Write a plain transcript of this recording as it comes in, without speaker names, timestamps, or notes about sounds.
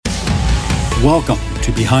Welcome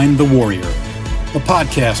to Behind the Warrior, a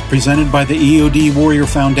podcast presented by the EOD Warrior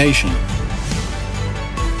Foundation.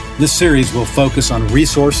 This series will focus on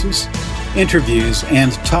resources, interviews,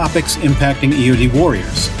 and topics impacting EOD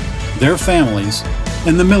warriors, their families,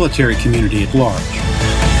 and the military community at large.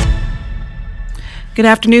 Good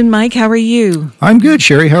afternoon, Mike. How are you? I'm good,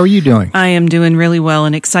 Sherry. How are you doing? I am doing really well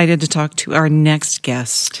and excited to talk to our next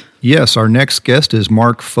guest. Yes, our next guest is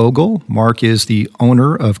Mark Fogel. Mark is the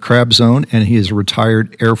owner of Crab Zone, and he is a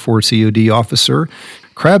retired Air Force EOD officer.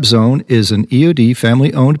 Crab Zone is an EOD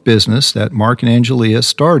family-owned business that Mark and Angelia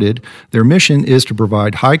started. Their mission is to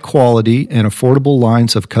provide high-quality and affordable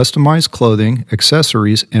lines of customized clothing,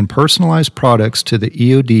 accessories, and personalized products to the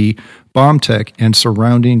EOD, bomb tech, and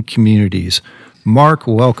surrounding communities. Mark,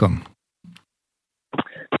 welcome.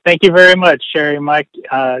 Thank you very much, Sherry. Mike,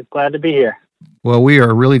 glad to be here. Well, we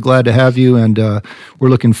are really glad to have you, and we're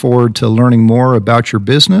looking forward to learning more about your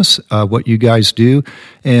business, what you guys do,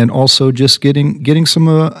 and also just getting some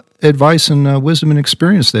advice and wisdom and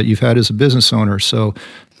experience that you've had as a business owner. So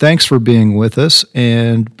thanks for being with us.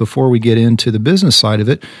 And before we get into the business side of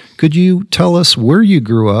it, could you tell us where you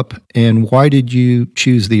grew up and why did you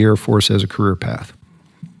choose the Air Force as a career path?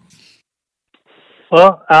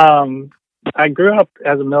 Well, I grew up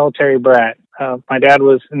as a military brat. My dad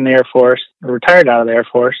was in the Air Force, retired out of the Air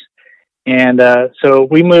Force, and so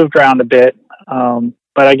we moved around a bit.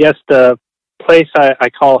 But I guess the place I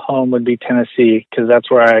call home would be Tennessee, because that's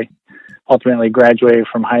where I ultimately graduated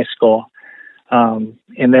from high school. And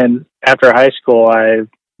then after high school, I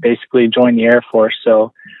basically joined the Air Force.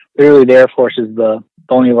 So really, the Air Force is the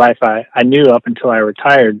only life I knew up until I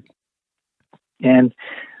retired. And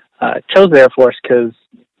chose the Air Force because,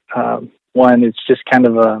 one, it's just kind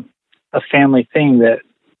of a family thing that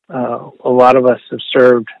a lot of us have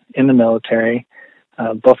served in the military.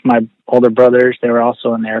 Both my older brothers, they were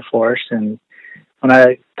also in the Air Force. And when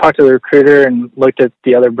I talked to the recruiter and looked at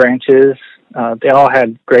the other branches, they all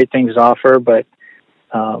had great things to offer. But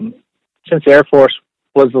since the Air Force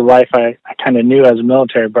was the life I kind of knew as a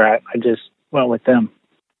military brat, I just went with them.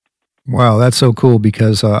 Wow, that's so cool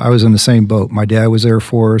because I was in the same boat. My dad was Air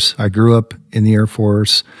Force. I grew up in the Air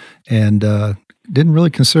Force and didn't really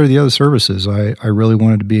consider the other services. I really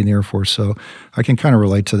wanted to be in the Air Force, so I can kind of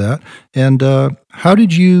relate to that. And how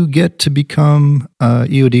did you get to become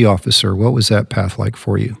EOD officer? What was that path like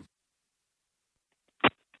for you?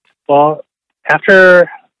 Well, after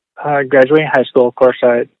graduating high school, of course,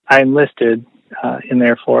 I enlisted in the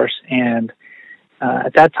Air Force, and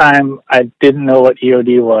at that time, I didn't know what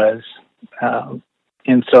EOD was.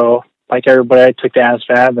 And so, like everybody, I took the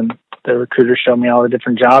ASVAB, and the recruiter showed me all the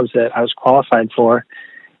different jobs that I was qualified for.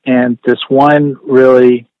 And this one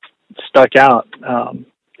really stuck out.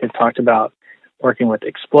 It talked about working with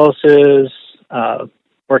explosives,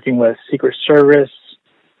 working with Secret Service,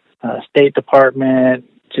 State Department,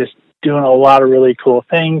 just doing a lot of really cool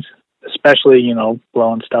things, especially,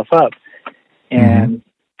 blowing stuff up. And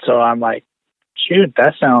so I'm like, shoot,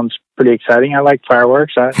 that sounds pretty exciting. I like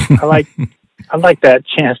fireworks. I like that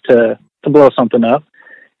chance to blow something up.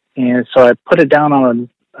 And so I put it down on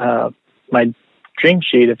my dream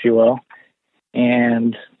sheet, if you will,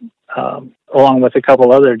 and along with a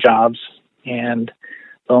couple other jobs. And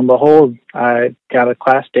lo and behold, I got a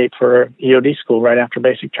class date for EOD school right after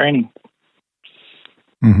basic training.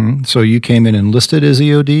 Mm-hmm. So you came in enlisted as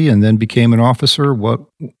EOD and then became an officer.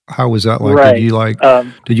 How was that like? Right.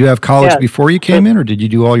 Did you have college before you came in, or did you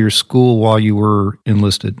do all your school while you were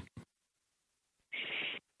enlisted?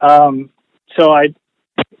 So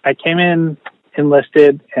I came in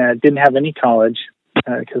enlisted and didn't have any college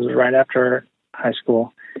because it was right after high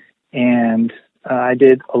school, and I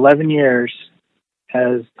did 11 years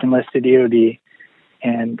as enlisted EOD.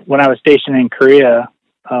 And when I was stationed in Korea,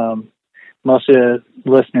 most of the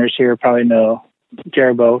listeners here probably know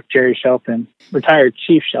Jerry Shelton, retired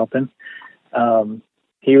Chief Shelton.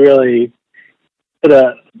 He really put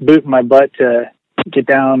a boot in my butt to get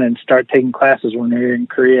down and start taking classes when we were in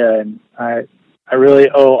Korea. And I really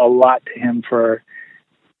owe a lot to him for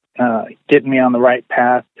getting me on the right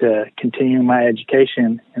path to continue my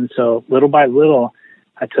education. And so little by little,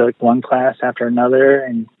 I took one class after another,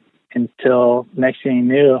 and until next thing you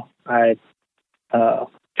knew, I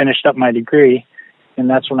finished up my degree, and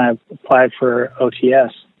that's when I applied for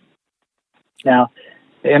OTS. Now,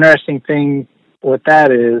 the interesting thing with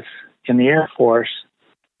that is, in the Air Force,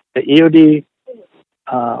 the EOD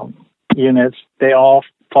units, they all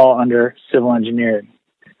fall under civil engineering.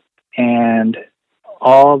 And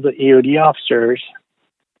all the EOD officers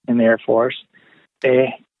in the Air Force,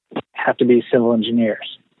 they have to be civil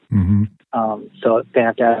engineers. Mm-hmm. So they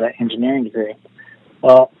have to have an engineering degree.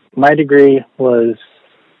 Well, my degree was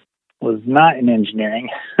not in engineering,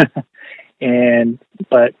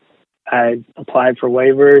 but I applied for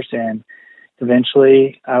waivers, and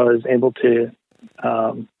eventually I was able to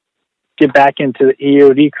get back into the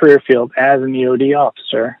EOD career field as an EOD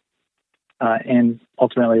officer, and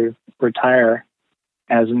ultimately retire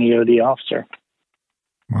as an EOD officer.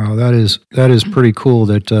 Wow, that is pretty cool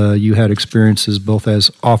that you had experiences both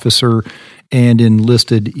as officer and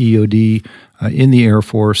enlisted EOD in the Air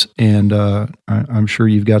Force, and I'm sure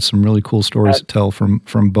you've got some really cool stories to tell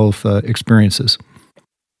from both experiences.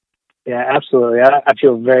 Yeah, absolutely. I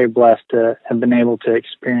feel very blessed to have been able to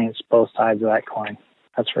experience both sides of that coin.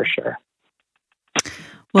 That's for sure.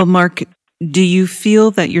 Well, Mark, do you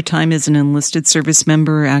feel that your time as an enlisted service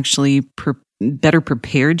member actually better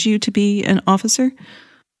prepared you to be an officer?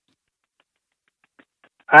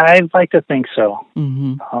 I'd like to think so.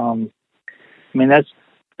 Mm-hmm. I mean, that's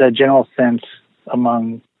the general sense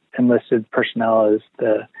among enlisted personnel, is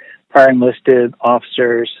the prior enlisted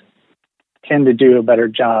officers tend to do a better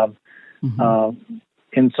job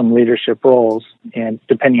in some leadership roles, and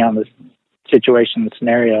depending on the situation and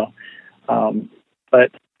scenario.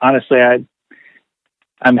 But honestly,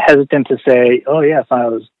 I'm hesitant to say, oh yes, I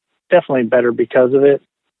was definitely better because of it,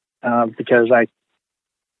 because I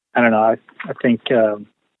don't know. I think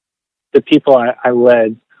the people I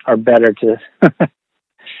led are better to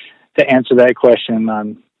to answer that question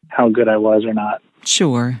on how good I was or not.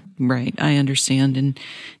 Sure, right. I understand. And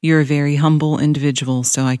you're a very humble individual,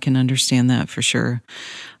 so I can understand that for sure.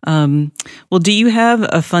 Well, do you have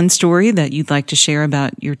a fun story that you'd like to share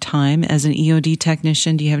about your time as an EOD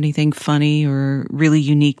technician? Do you have anything funny or really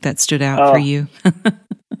unique that stood out for you?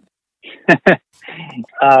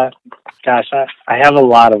 Gosh, I have a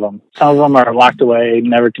lot of them. Some of them are locked away,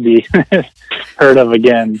 never to be heard of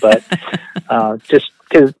again. But just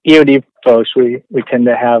because EOD folks, we tend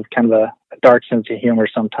to have kind of a dark sense of humor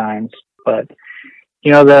sometimes. But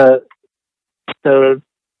the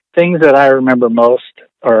things that I remember most,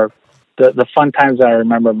 or the fun times that I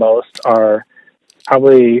remember most, are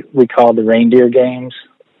probably we call the reindeer games,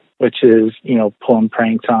 which is pulling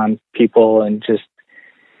pranks on people and just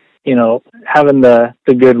having the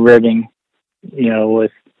good rigging,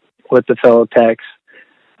 with the fellow techs.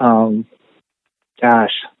 Gosh,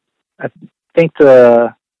 I think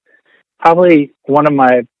probably one of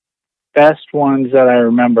my best ones that I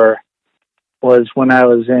remember was when I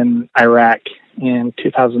was in Iraq in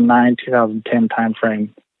 2009, 2010 timeframe.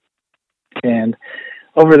 And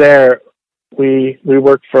over there, we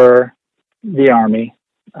worked for the Army.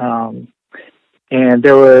 And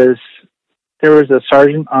there was a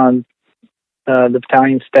sergeant on the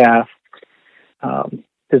battalion staff.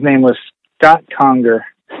 His name was Scott Conger.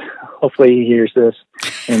 Hopefully he hears this.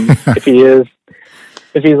 And if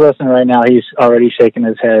he's listening right now, he's already shaking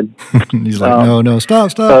his head. He's like, no,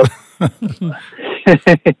 stop.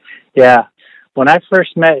 Yeah. When I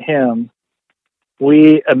first met him,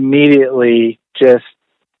 we immediately just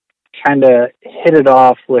kind of hit it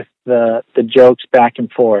off with the jokes back and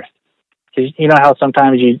forth. Because you know how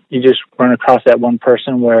sometimes you just run across that one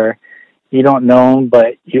person where you don't know them,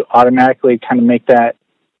 but you automatically kind of make that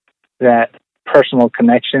personal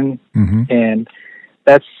connection. Mm-hmm. And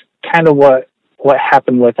that's kind of what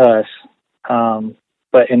happened with us,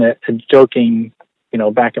 but in a joking,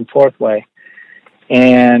 back and forth way.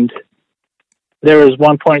 And there was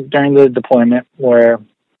one point during the deployment where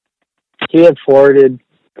he had forwarded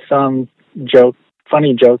some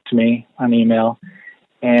funny joke to me on email,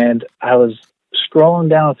 and I was scrolling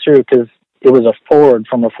down through because it was a forward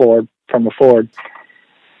from a forward.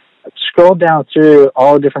 Scrolled down through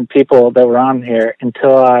all the different people that were on here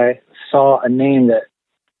until I saw a name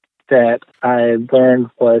that I learned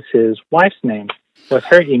was his wife's name, was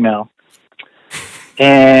her email,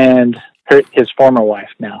 and his former wife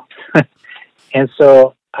now. And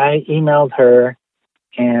so I emailed her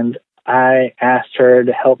and I asked her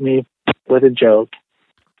to help me with a joke,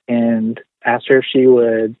 and asked her if she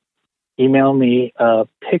would email me a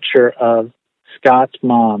picture of Scott's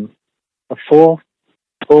mom, a full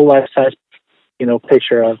life-size,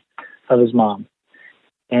 picture of his mom.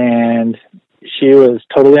 And she was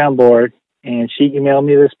totally on board, and she emailed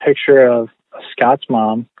me this picture of Scott's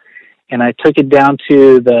mom, and I took it down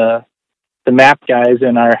to the map guys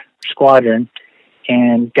in our squadron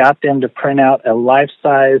and got them to print out a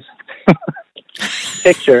life-size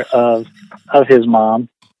picture of his mom.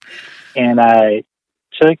 And I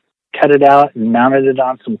cut it out and mounted it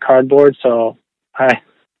on some cardboard. So I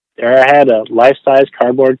had a life-size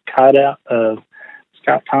cardboard cutout of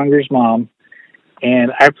Scott Conger's mom,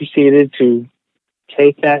 and I proceeded to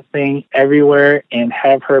take that thing everywhere and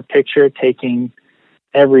have her picture taking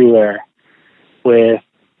everywhere with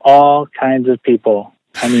all kinds of people.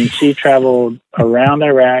 I mean, she traveled around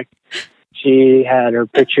Iraq. She had her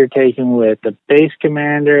picture taken with the base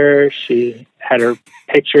commander. She had her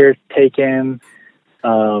picture taken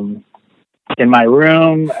in my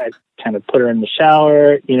room. I kind of put her in the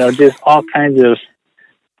shower, just all kinds of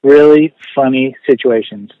really funny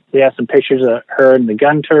situations. We have some pictures of her in the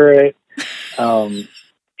gun turret.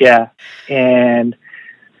 Yeah. And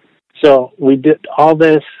so we did all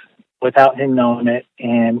this without him knowing it.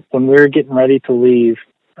 And when we were getting ready to leave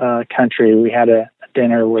country, we had a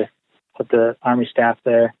dinner with the Army staff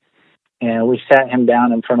there. And we sat him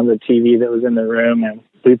down in front of the TV that was in the room, and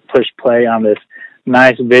we pushed play on this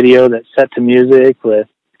nice video that's set to music with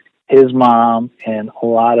his mom and a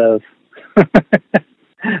lot of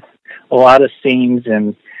scenes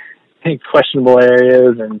and questionable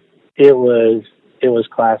areas, and it was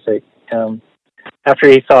classic. After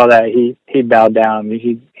he saw that, he bowed down.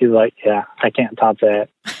 He's like, yeah, I can't top that.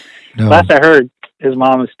 No. Last I heard, his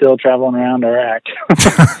mom is still traveling around Iraq.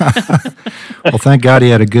 Well, thank God he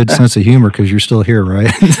had a good sense of humor, because you're still here,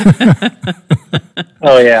 right?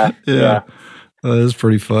 Oh yeah. Yeah. That's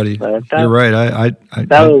pretty funny. You're right.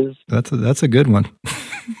 That's a good one.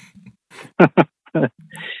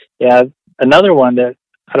 Yeah. Another one that,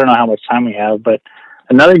 I don't know how much time we have, but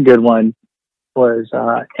another good one was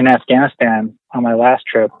in Afghanistan on my last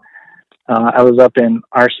trip. I was up in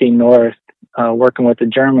RC North working with the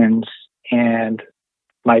Germans, and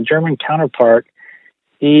my German counterpart,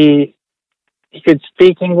 he could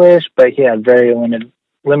speak English, but he had very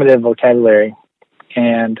limited vocabulary.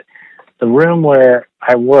 And the room where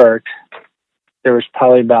I worked, there was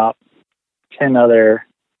probably about 10 other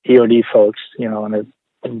EOD folks, in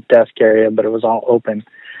a desk area, but it was all open.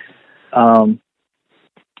 And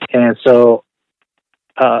so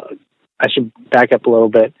I should back up a little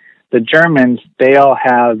bit. The Germans, they all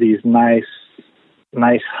have these nice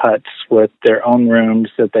huts with their own rooms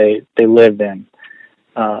that they live in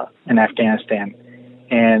Afghanistan.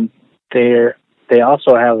 And they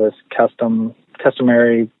also have this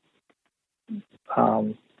customary,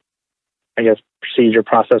 I guess, procedure,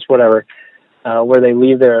 process, whatever, where they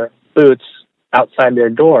leave their boots outside their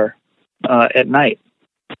door at night.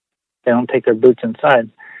 They don't take their boots inside.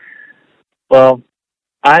 Well,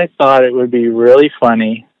 I thought it would be really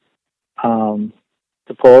funny to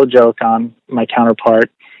pull a joke on my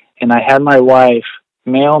counterpart, and I had my wife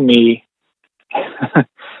mail me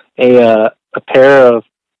a pair of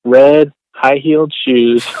red high-heeled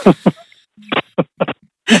shoes.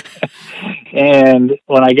 And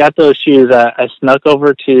when I got those shoes, I snuck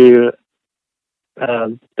over to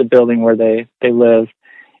the building where they live,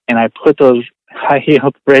 and I put those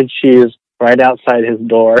high-heeled red shoes right outside his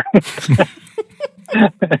door.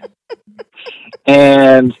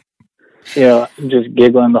 And, just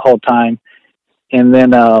giggling the whole time. And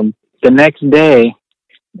then the next day,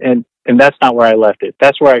 and that's not where I left it.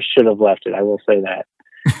 That's where I should have left it. I will say that.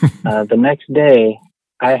 The next day,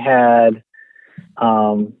 I had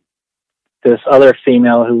this other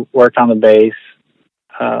female who worked on the base.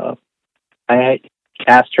 I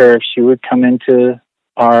asked her if she would come into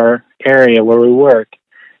our area where we work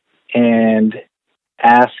and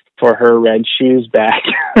ask for her red shoes back.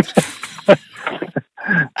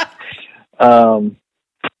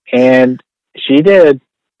 And she did.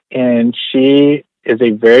 And she is a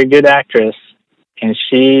very good actress. And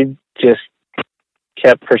she just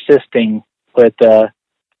kept persisting with,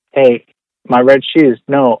 hey, my red shoes.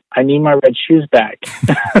 No, I need my red shoes back.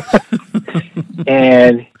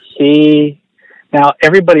 And now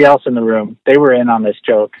everybody else in the room, they were in on this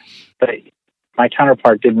joke, but my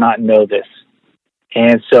counterpart did not know this.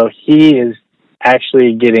 And so he is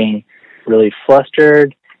actually getting really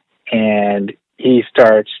flustered, and he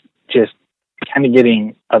starts just kind of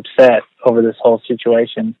getting upset over this whole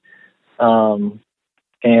situation.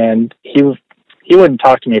 And he wouldn't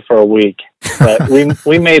talk to me for a week, but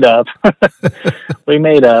we made up. We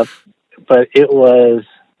made up, but it was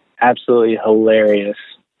absolutely hilarious.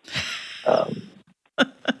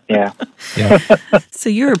 Yeah. So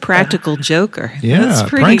you're a practical joker. Yeah, that's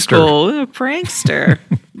pretty prankster. cool. A prankster.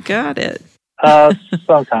 Got it.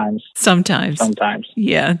 Sometimes.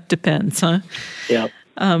 Yeah, depends, huh? Yeah.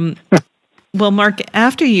 Well, Mark,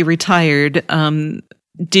 after you retired,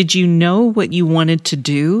 did you know what you wanted to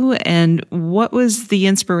do, and what was the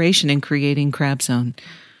inspiration in creating Crab Zone?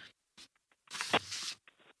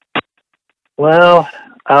 Well,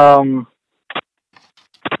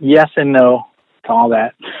 yes and no to all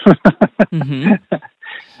that. Mm-hmm.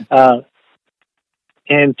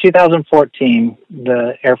 In 2014,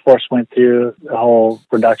 the Air Force went through the whole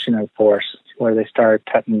reduction of force where they started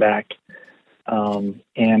cutting back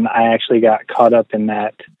And I actually got caught up in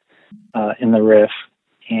that, in the RIF.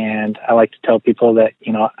 And I like to tell people that,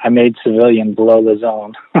 I made civilian below the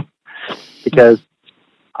zone because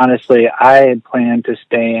honestly, I had planned to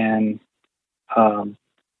stay in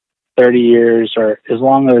 30 years or as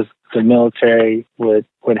long as the military would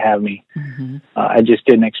have me. Mm-hmm. I just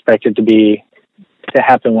didn't expect it to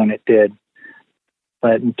happen when it did.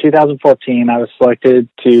 But in 2014, I was selected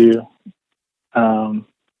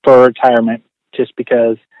for retirement just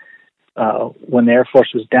because when the Air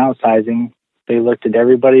Force was downsizing, they looked at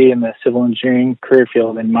everybody in the civil engineering career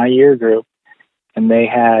field in my year group, and they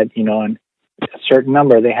had, a certain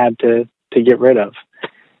number they had to get rid of.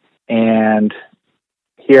 And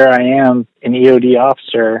here I am, an EOD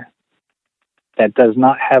officer that does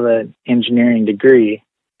not have an engineering degree.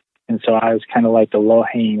 And so I was kind of like the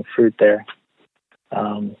low-hanging fruit there.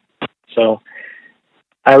 So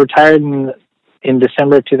I retired in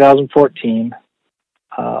December 2014.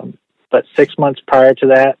 But 6 months prior to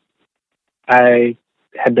that, I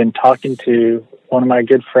had been talking to one of my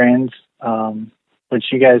good friends,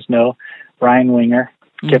 which you guys know, Ryan Winger,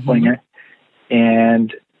 Kip Winger.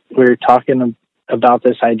 And we were talking about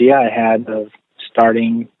this idea I had of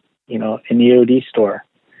starting, an EOD store.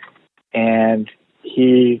 And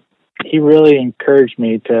he really encouraged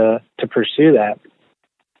me to pursue that.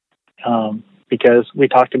 Because we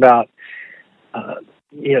talked about,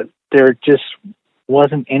 there just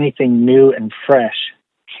wasn't anything new and fresh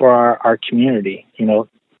for our community,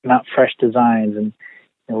 not fresh designs. And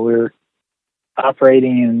we're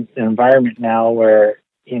operating in an environment now where,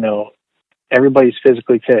 everybody's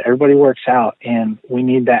physically fit, everybody works out, and we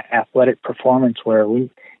need that athletic performance where we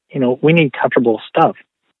need comfortable stuff,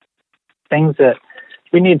 things that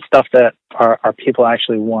we need stuff that our people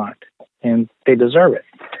actually want and they deserve it.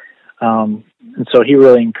 And so he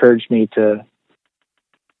really encouraged me to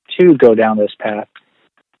go down this path.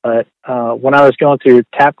 But when I was going through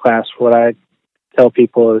TAP class, what I tell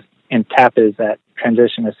people is, and TAP is that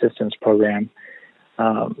transition assistance program,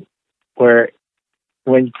 where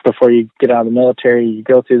before you get out of the military, you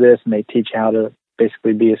go through this and they teach you how to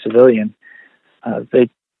basically be a civilian. They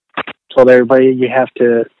told everybody you have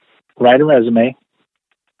to write a resume,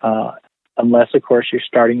 unless, of course, you're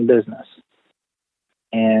starting a business.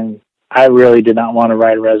 And I really did not want to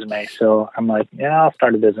write a resume, so I'm like, yeah, I'll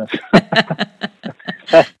start a business.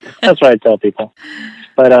 That's what I tell people.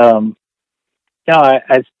 But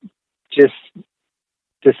I just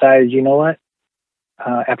decided, you know what?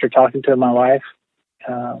 After talking to my wife,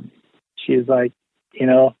 she's like,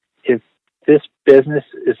 if this business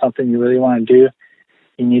is something you really want to do,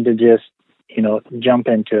 you need to just, jump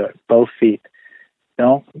into it, both feet.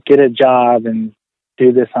 Don't get a job and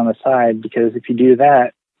do this on the side, because if you do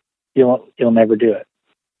that, you'll never do it.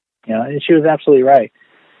 And she was absolutely right,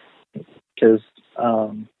 because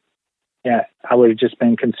I would have just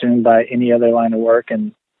been consumed by any other line of work,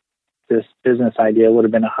 and this business idea would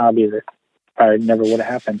have been a hobby that probably never would have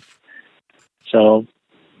happened. So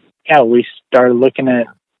we started looking at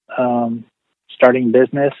starting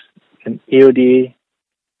business, an EOD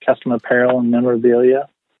custom apparel and memorabilia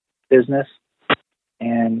business,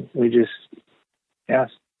 and we just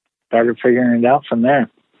started figuring it out from there.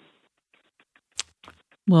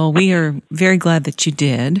 Well, we are very glad that you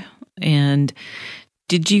did. And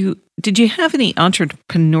did you have any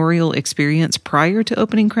entrepreneurial experience prior to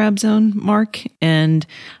opening Crab Zone, Mark? And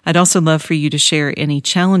I'd also love for you to share any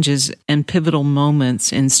challenges and pivotal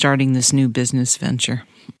moments in starting this new business venture.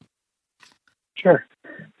 Sure.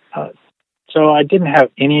 So I didn't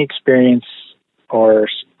have any experience or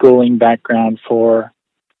schooling background for,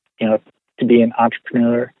 to be an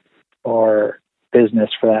entrepreneur or business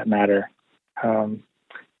for that matter.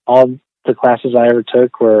 All the classes I ever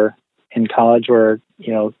took were in college were,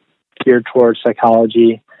 geared towards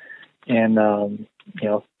psychology and,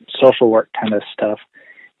 social work kind of stuff.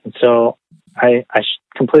 And so I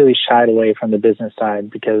completely shied away from the business side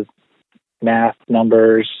because math,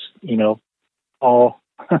 numbers,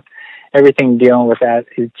 everything dealing with that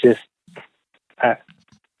is just,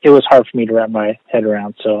 it was hard for me to wrap my head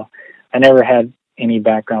around. So I never had any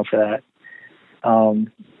background for that.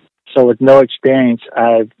 So with no experience,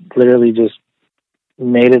 I literally just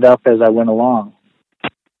made it up as I went along,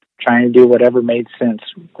 trying to do whatever made sense,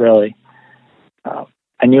 really.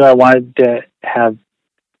 I knew I wanted to have,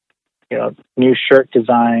 new shirt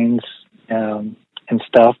designs and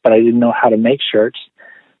stuff, but I didn't know how to make shirts.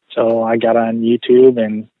 So I got on YouTube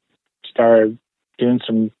and started doing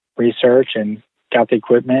some research and got the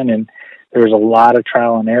equipment, and there was a lot of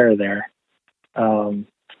trial and error there,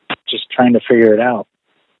 just trying to figure it out.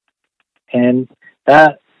 And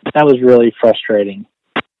that was really frustrating.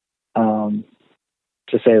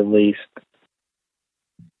 to say the least.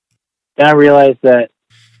 Then I realized that,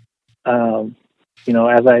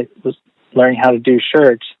 as I was learning how to do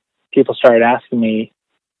shirts, people started asking me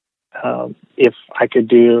if I could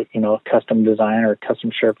do, a custom design or a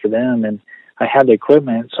custom shirt for them. And I had the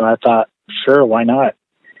equipment, so I thought, sure, why not?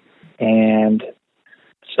 And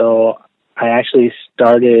so I actually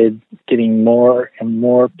started getting more and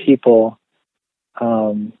more people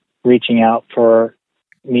reaching out for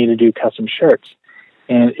me to do custom shirts.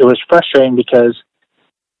 And it was frustrating because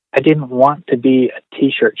I didn't want to be a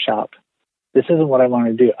t-shirt shop. This isn't what I want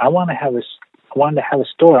to do. I wanted to have a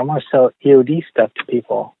store. I want to sell EOD stuff to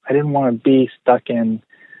people. I didn't want to be stuck in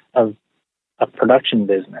a production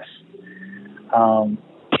business. And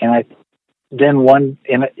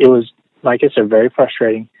it was, like I said, very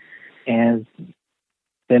frustrating. And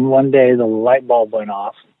then one day the light bulb went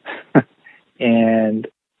off, and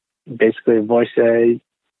basically a voice said,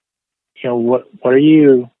 what are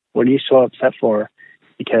you so upset for?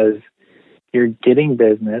 Because you're getting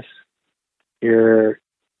business. The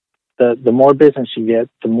more business you get,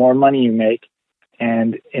 the more money you make,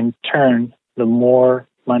 and in turn, the more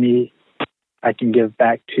money I can give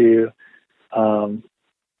back to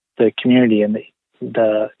the community and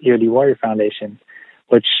the EOD Warrior Foundation,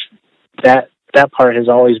 which that part has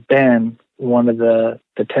always been one of the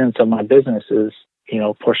tenets of my business is,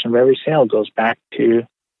 a portion of every sale goes back to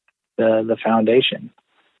the foundation.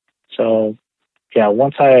 So, yeah,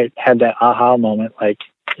 once I had that aha moment, like,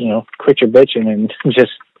 quit your bitching and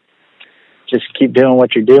just keep doing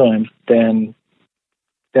what you're doing, then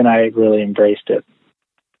I really embraced it.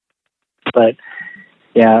 But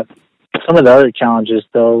yeah, some of the other challenges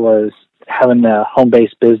though was having a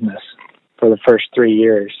home-based business for the first 3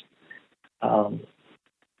 years.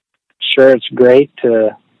 Sure, it's great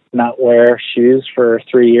to not wear shoes for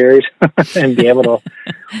 3 years and be able to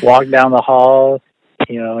walk down the hall,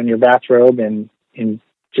 in your bathrobe and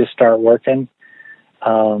just start working.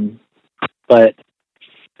 But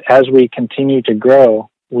as we continued to grow,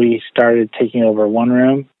 we started taking over one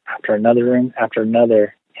room after another in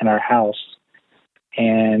our house.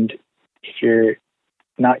 And if you're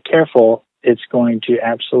not careful, it's going to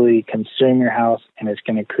absolutely consume your house, and it's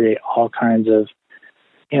going to create all kinds of,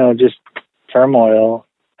 just turmoil,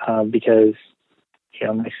 because,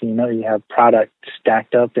 next thing you know, you have product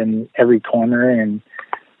stacked up in every corner, and,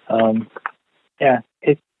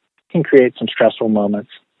 it can create some stressful moments.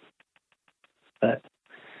 But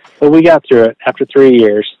we got through it after 3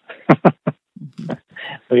 years.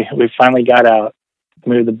 We finally got out,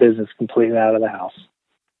 moved the business completely out of the house.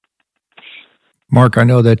 Mark, I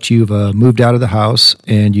know that you've moved out of the house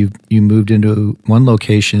and you moved into one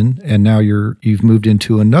location, and now you've moved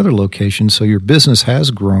into another location. So your business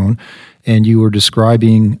has grown, and you were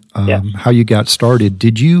describing how you got started.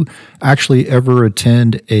 Did you actually ever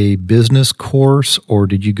attend a business course, or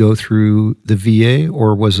did you go through the VA,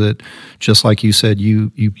 or was it just like you said,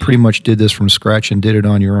 you pretty much did this from scratch and did it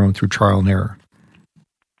on your own through trial and error?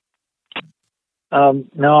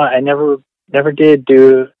 No, I never did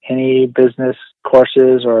do any business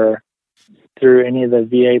courses or through any of the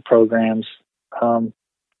VA programs.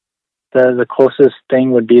 The closest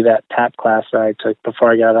thing would be that TAP class that I took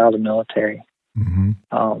before I got out of the military.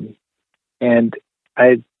 Mm-hmm. And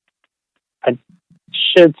I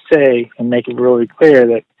should say and make it really clear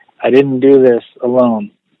that I didn't do this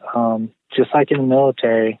alone. Just like in the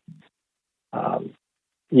military,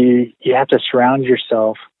 you have to surround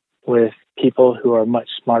yourself with people who are much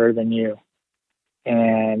smarter than you.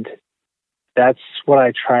 And that's what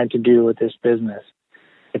I tried to do with this business.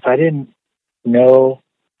 If I didn't know,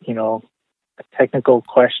 a technical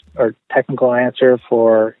question or technical answer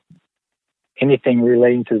for anything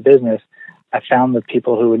relating to the business, I found the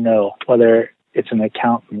people who would know, whether it's an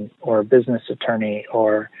accountant or a business attorney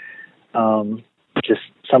or just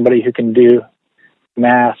somebody who can do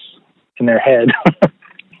math in their head.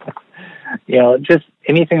 Just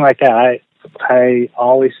anything like that. I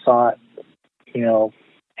always sought,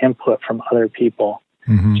 input from other people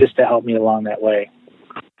just to help me along that way.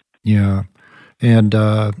 Yeah. And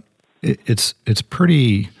it's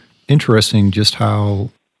pretty interesting just how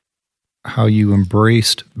you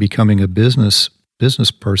embraced becoming a business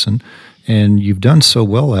person, and you've done so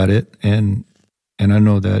well at it. And I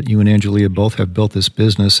know that you and Angelia both have built this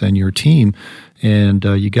business and your team, and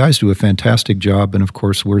you guys do a fantastic job. And of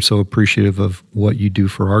course, we're so appreciative of what you do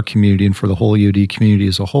for our community and for the whole EOD community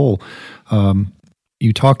as a whole.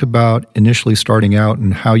 You talked about initially starting out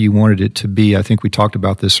and how you wanted it to be. I think we talked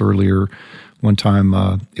about this earlier one time.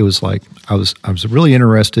 It was like I was really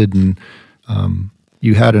interested in.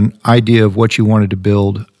 You had an idea of what you wanted to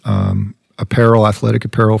build, a apparel, athletic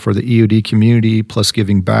apparel for the EOD community, plus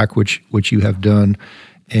giving back, which you have done.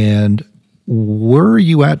 And where are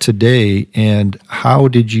you at today, and how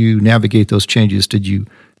did you navigate those changes? Did you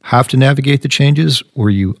have to navigate the changes? Were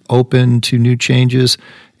you open to new changes?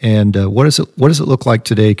 And what does it look like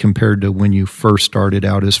today compared to when you first started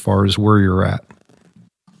out, as far as where you're at?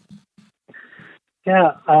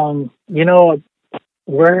 Yeah, I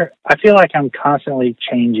feel like I'm constantly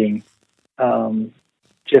changing,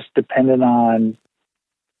 just dependent on,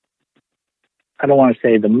 I don't want to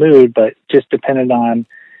say the mood, but just dependent on,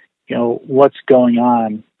 what's going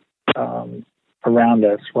on around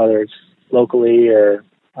us, whether it's locally or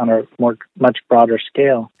on a much broader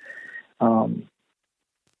scale.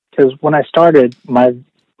 Because when I started, my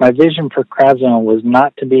vision for CrabZone was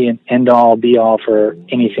not to be an end-all, be-all for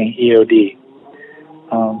anything EOD.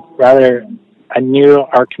 Rather, I knew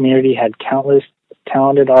our community had countless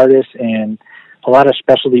talented artists and a lot of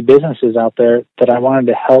specialty businesses out there that I wanted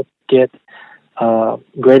to help get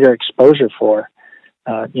greater exposure for,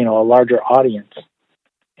 a larger audience.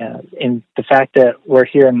 And the fact that we're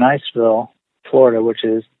here in Niceville, Florida, which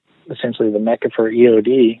is essentially the mecca for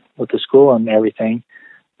EOD with the school and everything,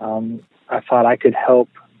 I thought I could help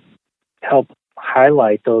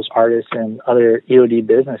highlight those artists and other EOD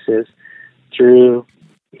businesses through,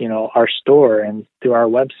 our store and through our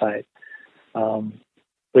website. For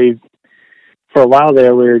a while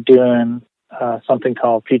there, we were doing something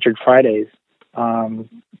called Featured Fridays on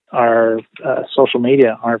our social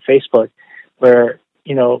media, our Facebook, where,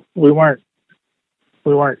 we weren't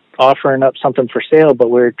offering up something for sale, but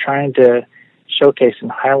we were trying to showcase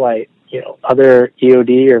and highlight, other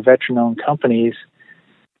EOD or veteran-owned companies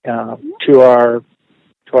to our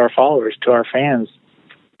followers, to our fans,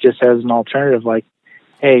 just as an alternative. Like,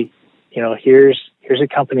 hey, here's a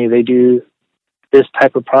company, they do this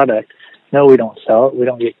type of product. No, we don't sell it. We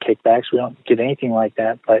don't get kickbacks. We don't get anything like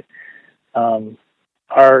that. But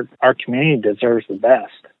our community deserves the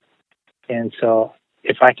best. And so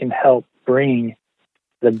if I can help bring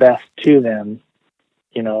the best to them,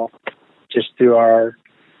 just through our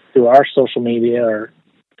social media or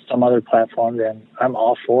some other platform, then I'm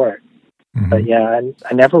all for it. Mm-hmm. But yeah,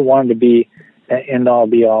 I never wanted to be an end-all,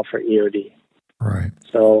 be-all for EOD. Right.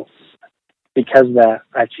 So because of that,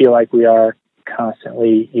 I feel like we are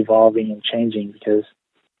constantly evolving and changing because,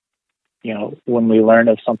 when we learn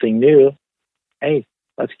of something new, hey,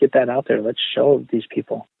 let's get that out there. Let's show these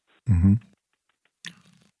people. Mm-hmm.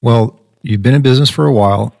 Well, you've been in business for a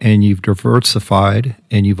while, and you've diversified,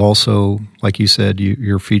 and you've also, like you said,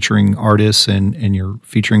 you're featuring artists and you're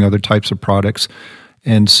featuring other types of products.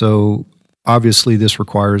 And so obviously this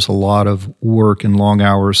requires a lot of work and long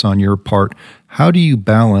hours on your part. How do you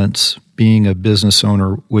balance being a business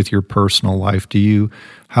owner with your personal life?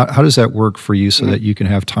 How does that work for you so that you can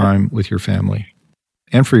have time with your family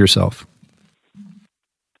and for yourself?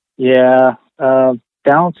 Yeah,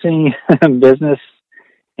 balancing business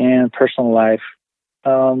and personal life.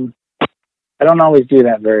 I don't always do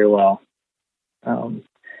that very well,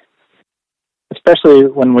 especially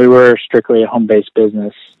when we were strictly a home-based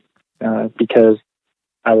business, because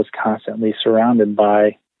I was constantly surrounded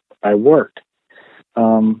by work.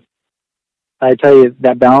 I tell you,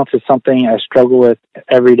 that balance is something I struggle with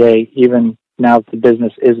every day, even now that the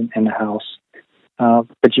business isn't in the house.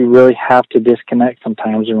 But you really have to disconnect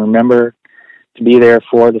sometimes and remember to be there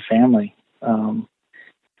for the family.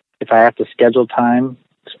 If I have to schedule time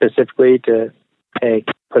specifically to, hey,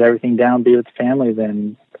 put everything down, be with the family,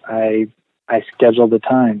 then I schedule the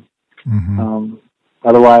time. Mm-hmm.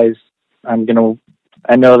 Otherwise, I know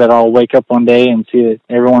that I'll wake up one day and see that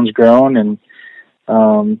everyone's grown, and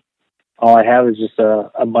all I have is just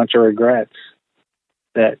a bunch of regrets.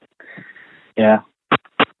 That, yeah,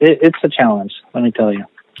 it's a challenge, let me tell you.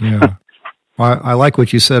 Yeah. Well, I like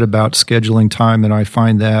what you said about scheduling time, and I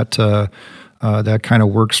find that that kind of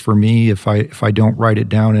works for me. If I don't write it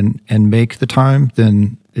down and make the time,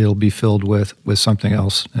 then it'll be filled with something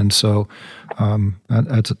else. And so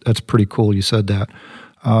that's pretty cool. You said that.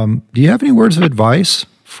 Do you have any words of advice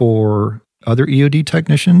for other EOD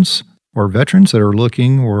technicians or veterans that are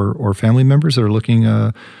looking, or family members that are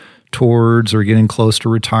looking towards or getting close to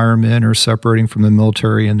retirement or separating from the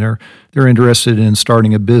military, and they're interested in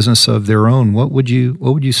starting a business of their own? What would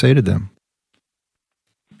you say to them?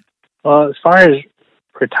 Well, as far as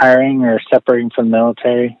retiring or separating from the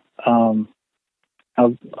military,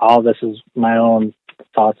 all this is my own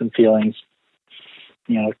thoughts and feelings.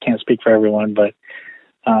 Can't speak for everyone, but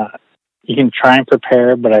you can try and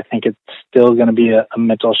prepare, but I think it's still going to be a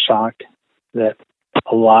mental shock that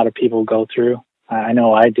a lot of people go through. I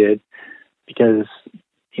know I did, because,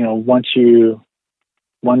 once you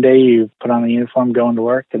one day you put on the uniform going to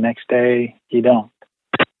work, the next day you don't.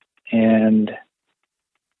 And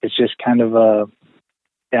it's just kind of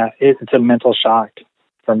it's a mental shock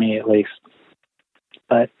for me, at least.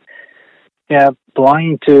 But yeah,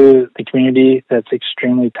 belonging to the community that's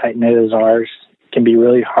extremely tight-knit as ours can be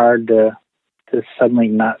really hard to suddenly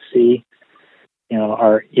not see,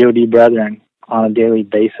 our EOD brethren on a daily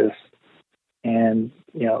basis. And,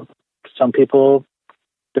 some people,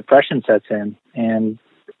 depression sets in, and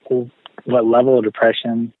what level of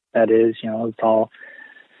depression that is, it's all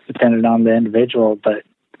dependent on the individual. But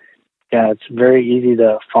yeah, it's very easy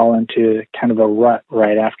to fall into kind of a rut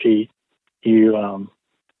right after you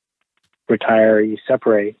retire or you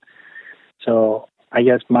separate. So I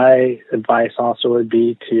guess my advice also would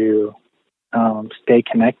be to stay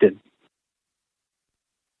connected.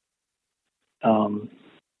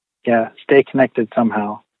 Stay connected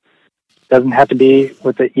somehow. Doesn't have to be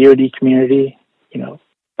with the EOD community,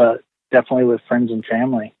 but definitely with friends and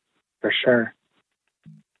family, for sure.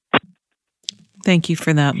 Thank you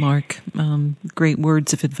for that, Mark. Great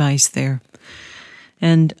words of advice there.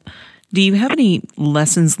 And do you have any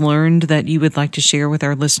lessons learned that you would like to share with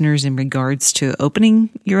our listeners in regards to opening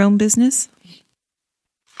your own business?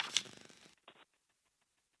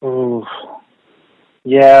 Oh,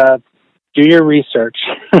 yeah. Do your research.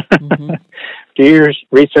 Mm-hmm. Do your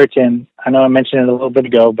research, and I know I mentioned it a little bit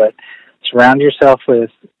ago, but surround yourself with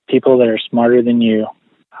people that are smarter than you.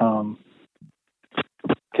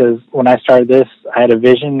 Because when I started this, I had a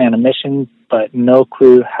vision and a mission, but no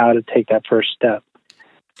clue how to take that first step.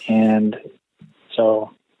 And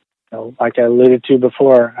so, like I alluded to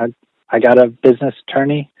before, I got a business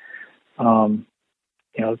attorney.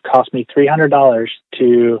 It cost me $300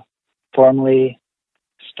 to formally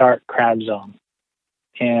start Crab Zone.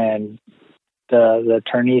 And the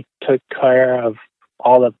attorney took care of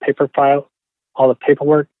all the paperwork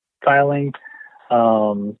filing.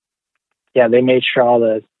 They made sure all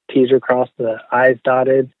the T's are crossed, the I's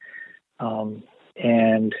dotted.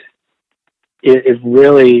 And it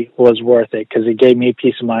really was worth it because it gave me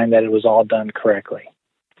peace of mind that it was all done correctly.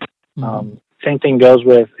 Mm-hmm. Same thing goes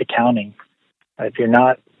with accounting. If you're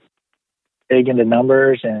not big into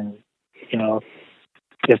numbers and,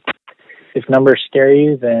 if numbers scare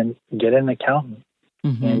you, then get an accountant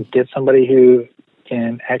Mm-hmm. and get somebody who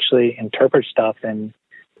can actually interpret stuff and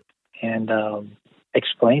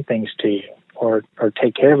explain things to you or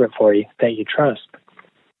take care of it for you that you trust.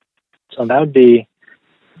 So that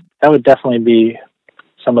would definitely be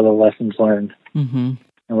some of the lessons learned Mm-hmm.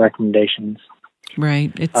 and recommendations.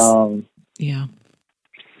 Right. It's yeah.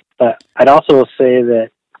 But I'd also say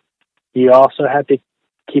that you also have to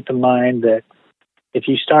keep in mind that if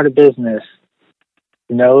you start a business,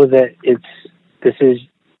 know that this is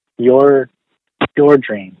your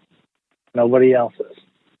dream, nobody else's.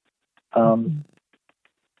 That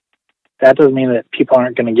doesn't mean that people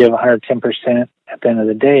aren't going to give 110% at the end of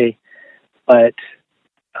the day, but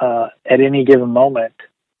at any given moment,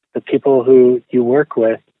 the people who you work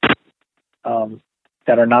with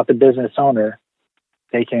that are not the business owner,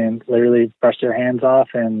 they can literally brush their hands off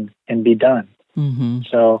and be done. Mm-hmm.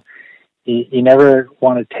 So you never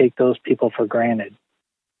want to take those people for granted.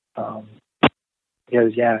 Because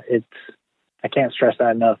I can't stress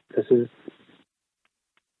that enough. This is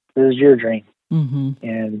your dream, Mm-hmm.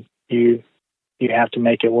 and you have to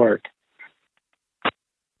make it work.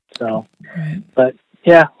 So, Right. but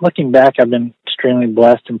yeah, looking back, I've been extremely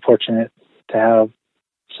blessed and fortunate to have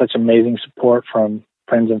such amazing support from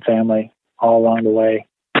friends and family all along the way.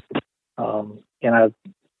 And I've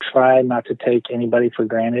tried not to take anybody for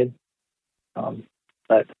granted.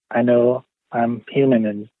 But I know I'm human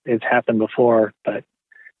and it's happened before, but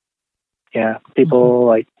yeah, people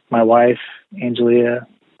like my wife, Angelia,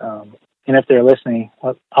 and if they're listening,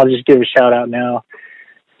 I'll just give a shout out now.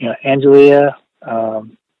 Angelia,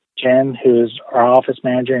 Jen, who is our office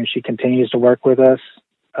manager, and she continues to work with us.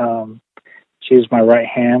 She was my right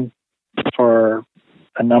hand for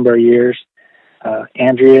a number of years.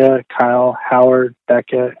 Andrea, Kyle, Howard,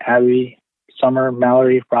 Becca, Abby, Summer,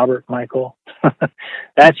 Mallory, Robert, Michael.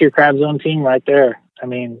 That's your Crab Zone team right there. I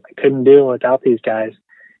mean, I couldn't do it without these guys.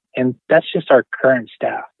 And that's just our current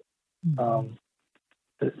staff.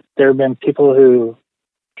 There have been people who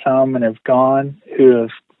come and have gone who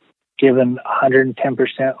have given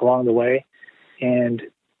 110% along the way, and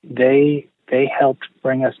they helped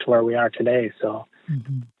bring us to where we are today. So,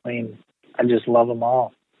 I mean, I just love them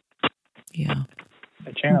all. Yeah.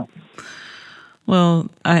 But, yeah. Well,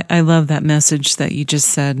 I love that message that you just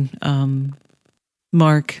said,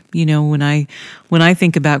 Mark. When I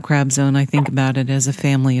think about Crab Zone, I think about it as a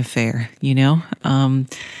family affair.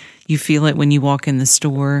 You You feel it when you walk in the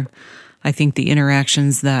store. I think the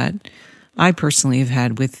interactions that I personally have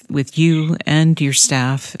had with you and your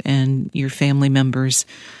staff and your family members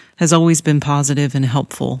has always been positive and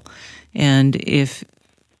helpful. And if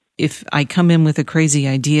I come in with a crazy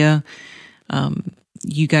idea,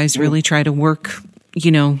 you guys really try to work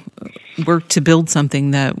to build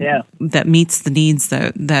something that meets the needs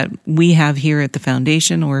that we have here at the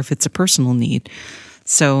foundation, or if it's a personal need.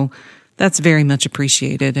 So that's very much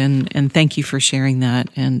appreciated, and thank you for sharing that.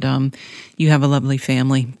 And you have a lovely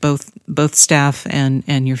family, both staff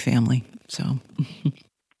and your family. So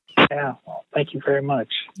yeah, well, thank you very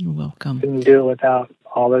much. You're welcome. Couldn't do it without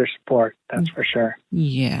all their support, that's for sure.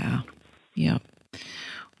 Yeah.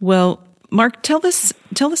 Well, Mark, tell us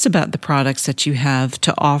about the products that you have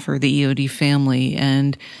to offer the EOD family.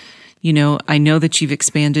 And, I know that you've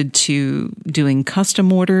expanded to doing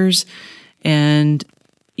custom orders, and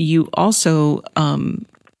you also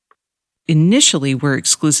initially were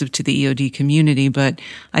exclusive to the EOD community, but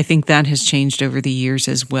I think that has changed over the years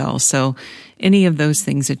as well. So any of those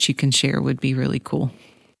things that you can share would be really cool.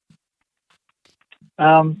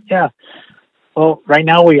 Yeah. Well, right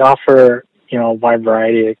now we offer, a wide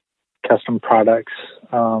variety of custom products,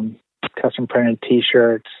 custom printed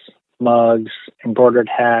T-shirts, mugs, embroidered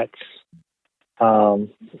hats,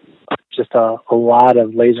 just a lot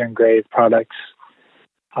of laser engraved products.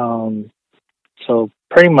 So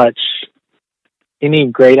pretty much any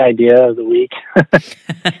great idea of the week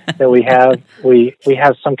that we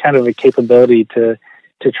have some kind of a capability to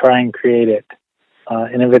try and create it.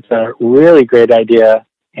 And if it's a really great idea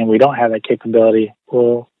and we don't have that capability,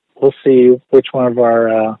 we'll see which one of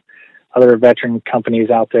our other veteran companies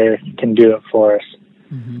out there can do it for us,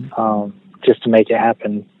 just to make it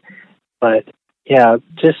happen. But yeah,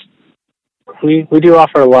 we do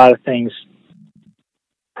offer a lot of things,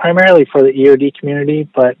 primarily for the EOD community.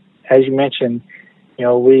 But as you mentioned,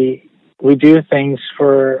 we do things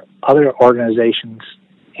for other organizations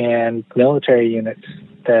and military units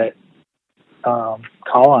that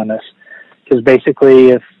call on us, because basically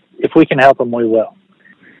if we can help them, we will.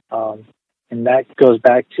 And that goes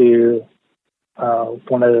back to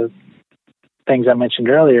one of the things I mentioned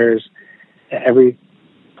earlier, is every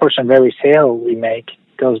portion of every sale we make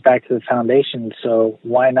goes back to the foundation. So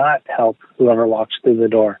why not help whoever walks through the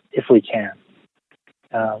door if we can?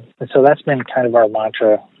 And so that's been kind of our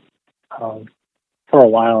mantra for a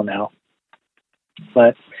while now.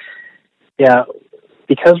 But yeah,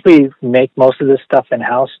 because we make most of this stuff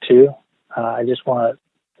in-house too, I just want to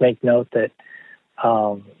make note that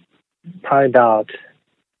probably about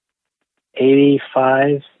 80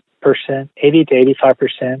 to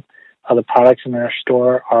 85% of the products in our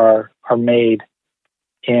store are made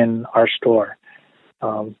in our store,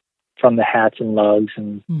 from the hats and mugs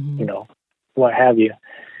and what have you.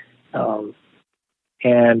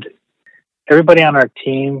 And everybody on our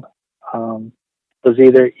team was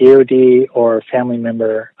either EOD or a family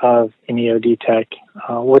member of an EOD tech,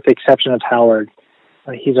 with the exception of Howard.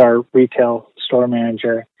 He's our retail store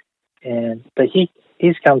manager, but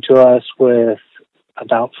he's come to us with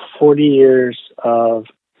about 40 years of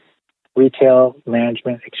retail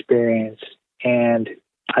management experience. And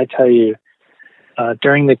I tell you,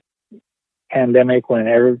 during the pandemic, when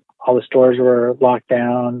all the stores were locked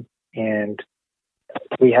down and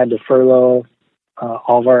we had to furlough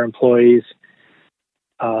all of our employees,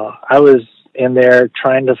 I was in there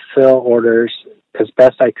trying to fill orders as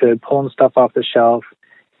best I could, pulling stuff off the shelf,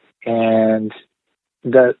 and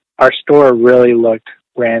our store really looked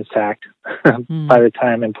ransacked by the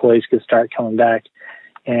time employees could start coming back.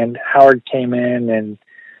 And Howard came in and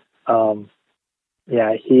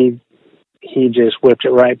he just whipped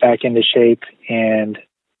it right back into shape. And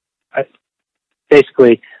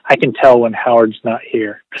I can tell when Howard's not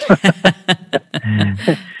here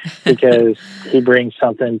because he brings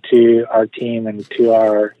something to our team and to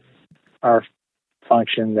our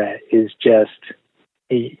function that is just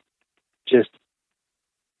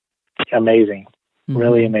amazing,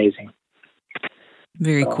 really amazing.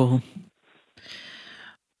 Very cool.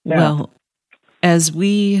 Yeah. Well, as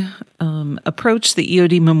we approach the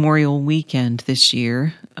EOD Memorial Weekend this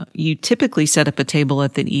year, you typically set up a table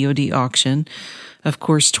at the EOD auction. Of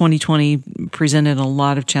course, 2020 presented a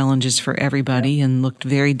lot of challenges for everybody and looked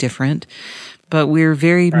very different. But we're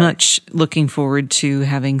very much looking forward to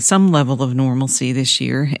having some level of normalcy this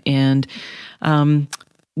year. And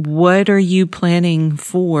what are you planning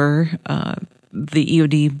for the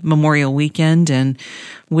EOD Memorial Weekend, and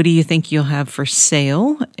what do you think you'll have for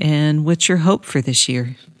sale, and what's your hope for this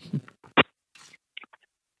year?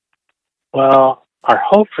 Well, our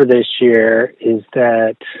hope for this year is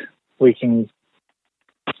that we can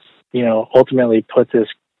ultimately put this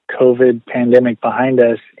COVID pandemic behind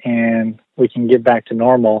us and we can get back to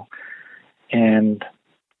normal and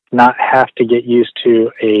not have to get used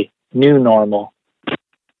to a new normal,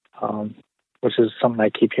 which is something I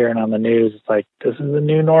keep hearing on the news. It's like, this is the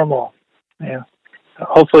new normal. Yeah.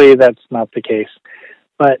 Hopefully that's not the case.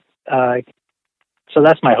 But so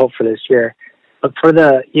that's my hope for this year. But for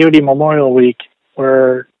the EOD Memorial Week,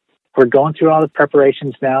 we're going through all the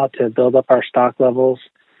preparations now to build up our stock levels,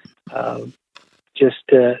 just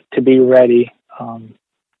to be ready.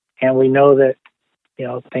 And we know that,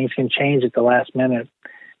 things can change at the last minute.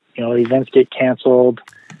 Events get canceled,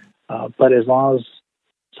 but as long as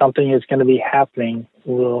something is going to be happening,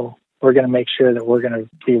 we're going to make sure that we're going to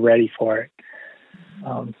be ready for it.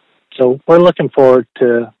 So we're looking forward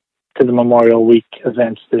to the Memorial Week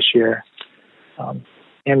events this year.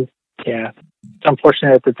 And yeah, it's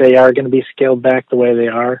unfortunate that they are going to be scaled back the way they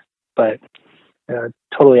are, but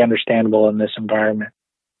totally understandable in this environment.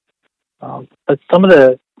 But some of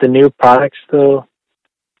the new products, though,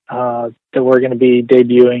 that we're going to be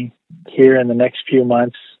debuting here in the next few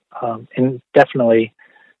months, and definitely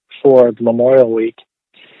for the Memorial Week.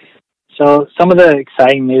 So some of the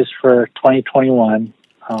exciting news for 2021,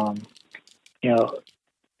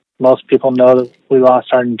 most people know that we lost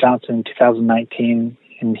Sergeant Johnson in 2019,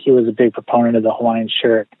 and he was a big proponent of the Hawaiian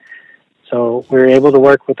shirt. So we were able to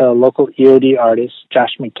work with a local EOD artist,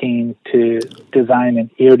 Josh McKean, to design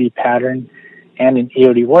an EOD pattern and an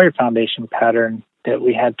EOD Warrior Foundation pattern that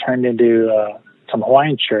we had turned into some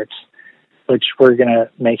Hawaiian shirts, which we're going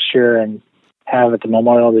to make sure and have at the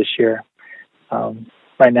Memorial this year.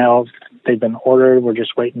 Right now, they've been ordered. We're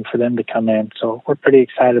just waiting for them to come in. So we're pretty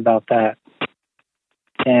excited about that.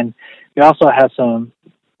 And we also have some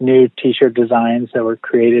new T-shirt designs that were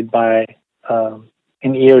created by an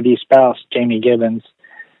EOD spouse, Jamie Gibbons,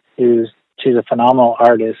 she's a phenomenal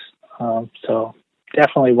artist. So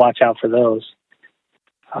definitely watch out for those.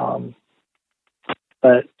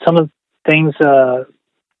 But some of the things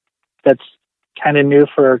that's kind of new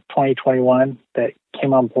for 2021 that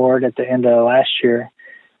came on board at the end of last year,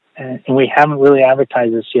 and we haven't really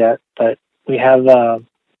advertised this yet, but we have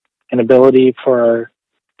an ability for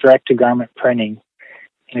direct-to-garment printing.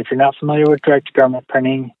 And if you're not familiar with direct-to-garment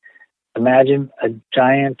printing, imagine a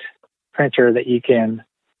giant printer that you can,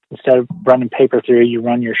 instead of running paper through, you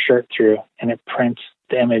run your shirt through, and it prints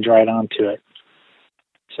the image right onto it.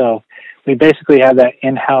 So we basically have that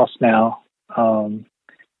in-house now, and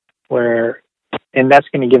that's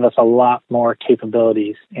going to give us a lot more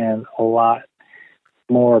capabilities and a lot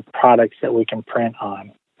more products that we can print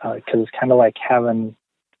on, because it's kind of like having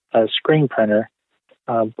a screen printer,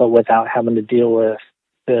 but without having to deal with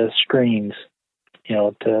the screens,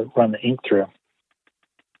 to run the ink through.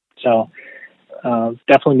 So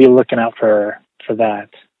definitely be looking out for that.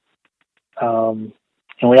 And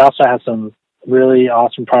we also have some really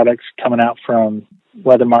awesome products coming out from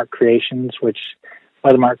Weathermark Creations,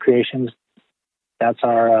 that's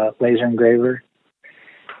our laser engraver,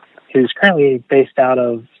 who's currently based out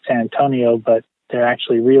of San Antonio, but they're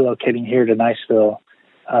actually relocating here to Niceville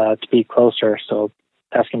to be closer. So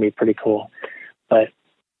that's going to be pretty cool. But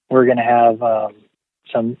we're going to have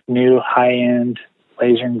some new high-end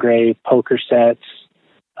laser engraved poker sets,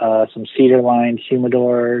 some cedar-lined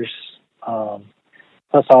humidors,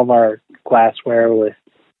 plus all of our glassware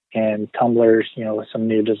and tumblers, with some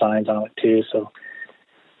new designs on it too. So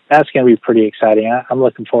that's going to be pretty exciting. I'm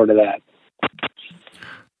looking forward to that.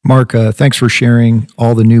 Mark, thanks for sharing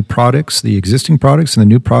all the new products, the existing products and the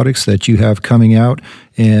new products that you have coming out.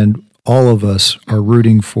 And all of us are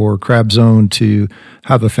rooting for Crab Zone to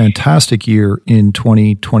have a fantastic year in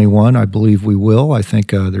 2021. I believe we will. I think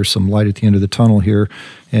there's some light at the end of the tunnel here,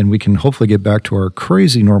 and we can hopefully get back to our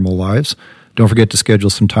crazy normal lives. Don't forget to schedule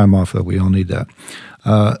some time off, though. We all need that.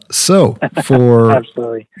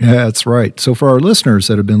 Absolutely. Yeah, that's right. So for our listeners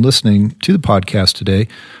that have been listening to the podcast today,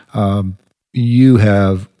 you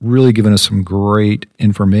have really given us some great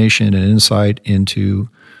information and insight into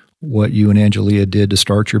what you and Angelia did to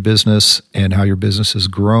start your business and how your business has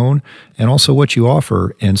grown, and also what you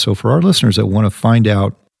offer. And so for our listeners that want to find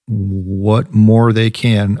out what more they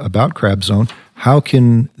can about Crab Zone, how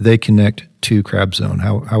can they connect to Crab Zone?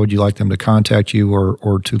 How would you like them to contact you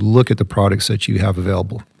or to look at the products that you have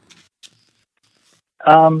available?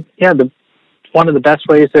 One of the best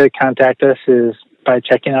ways to contact us is by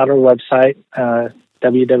checking out our website,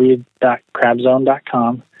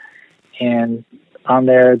 www.crabzone.com. And on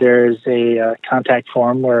there's a contact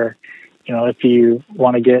form where, if you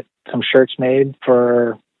want to get some shirts made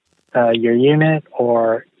for your unit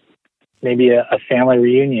or maybe a family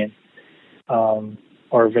reunion,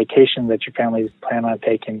 or vacation that your family plan on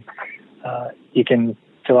taking, you can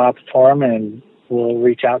fill out the form and we'll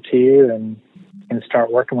reach out to you and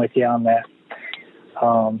start working with you on that.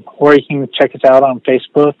 Or you can check us out on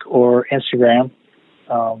Facebook or Instagram.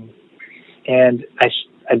 And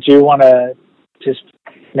I do want to just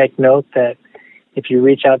make note that if you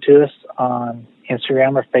reach out to us on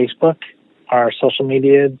Instagram or Facebook, our social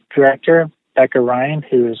media director, Becca Ryan,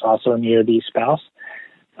 who is also an EOD spouse,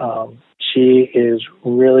 she is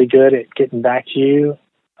really good at getting back to you,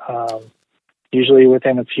 usually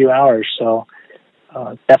within a few hours. So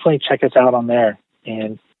definitely check us out on there,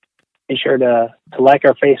 and be sure to like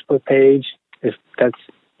our Facebook page if that's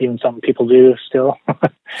even something people do still,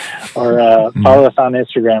 or follow us on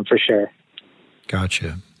Instagram for sure.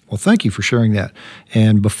 Gotcha. Well, thank you for sharing that.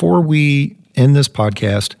 And before we end this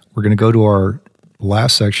podcast, we're going to go to our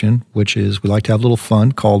last section, which is we like to have a little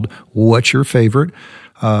fun called What's Your Favorite?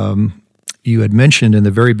 You had mentioned in the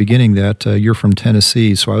very beginning that you're from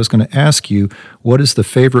Tennessee, so I was going to ask you, what is the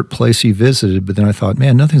favorite place you visited? But then I thought,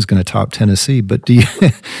 man, nothing's going to top Tennessee. But do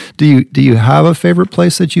you have a favorite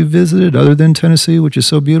place that you visited other than Tennessee, which is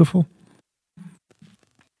so beautiful?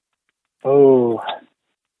 Oh,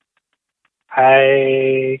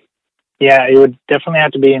 it would definitely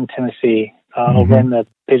have to be in Tennessee, over in the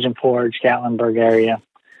Pigeon Forge, Gatlinburg area.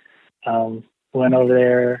 Went over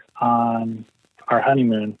there on our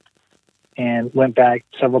honeymoon and went back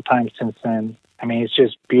several times since then. I mean, it's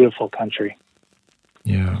just beautiful country.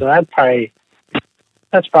 Yeah. So that's probably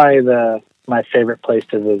my favorite place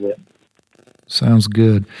to visit. Sounds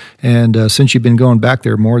good. And since you've been going back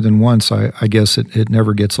there more than once, I guess it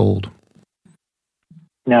never gets old.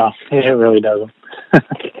 No, it really doesn't.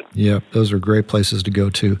 Yeah, those are great places to go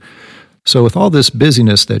to. So with all this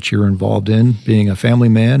busyness that you're involved in, being a family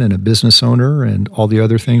man and a business owner and all the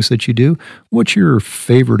other things that you do, what's your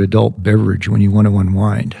favorite adult beverage when you want to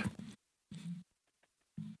unwind?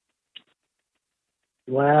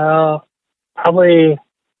 Well, probably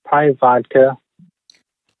vodka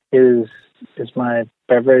is my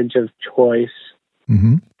beverage of choice.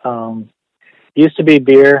 Mm-hmm. Used to be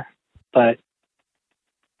beer, but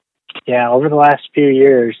yeah, over the last few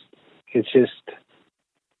years, it's just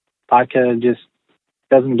vodka just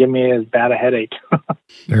doesn't give me as bad a headache.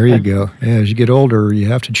 There you go. Yeah, as you get older, you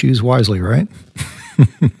have to choose wisely, right?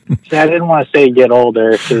 Yeah, I didn't want to say get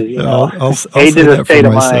older because, I'll age say is a that state for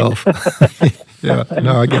of myself. mind. Yeah,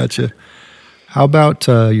 no, I got you. How about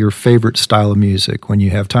your favorite style of music? When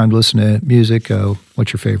you have time to listen to music,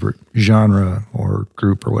 what's your favorite genre or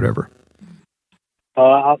group or whatever?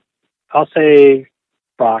 I'll say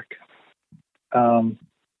rock,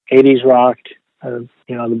 80s rock. The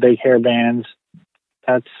big hair bands.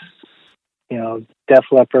 That's Def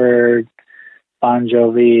Leppard, Bon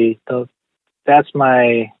Jovi. That's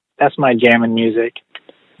my jamming music.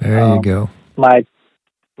 There you go. My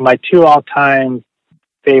two all-time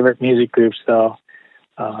favorite music groups, though,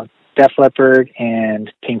 Def Leppard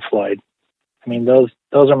and Pink Floyd. I mean, those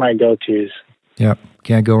are my go-tos. Yep,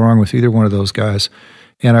 can't go wrong with either one of those guys.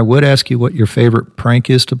 And I would ask you what your favorite prank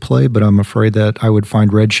is to play, but I'm afraid that I would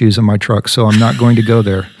find red shoes in my truck, so I'm not going to go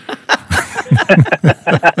there.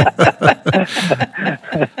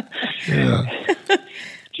 Yeah.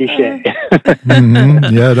 Touché.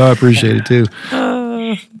 Mm-hmm. Yeah, no, I appreciate it too.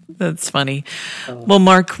 That's funny. Well,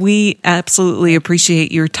 Mark, we absolutely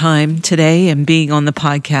appreciate your time today and being on the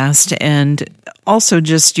podcast, and also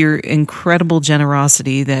just your incredible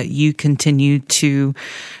generosity that you continue to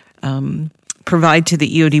provide to the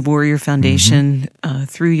EOD Warrior Foundation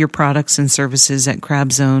through your products and services at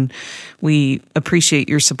Crab Zone. We appreciate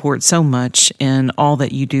your support so much and all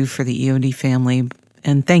that you do for the EOD family.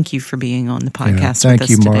 And thank you for being on the podcast with us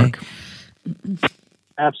today. Thank you, Mark.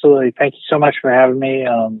 Absolutely. Thank you so much for having me.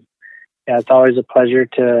 It's always a pleasure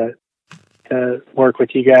to work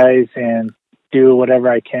with you guys and do whatever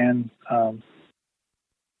I can.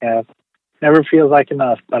 Never feels like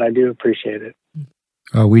enough, but I do appreciate it.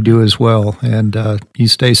 We do as well. And you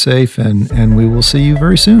stay safe, and we will see you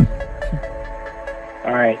very soon.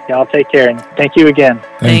 All right. Y'all take care. And thank you again.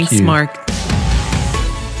 Thanks, Mark.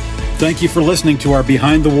 Thank you for listening to our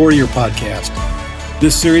Behind the Warrior podcast.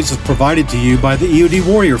 This series is provided to you by the EOD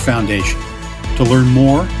Warrior Foundation. To learn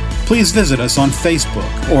more, please visit us on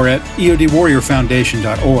Facebook or at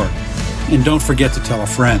eodwarriorfoundation.org. And don't forget to tell a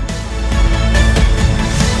friend.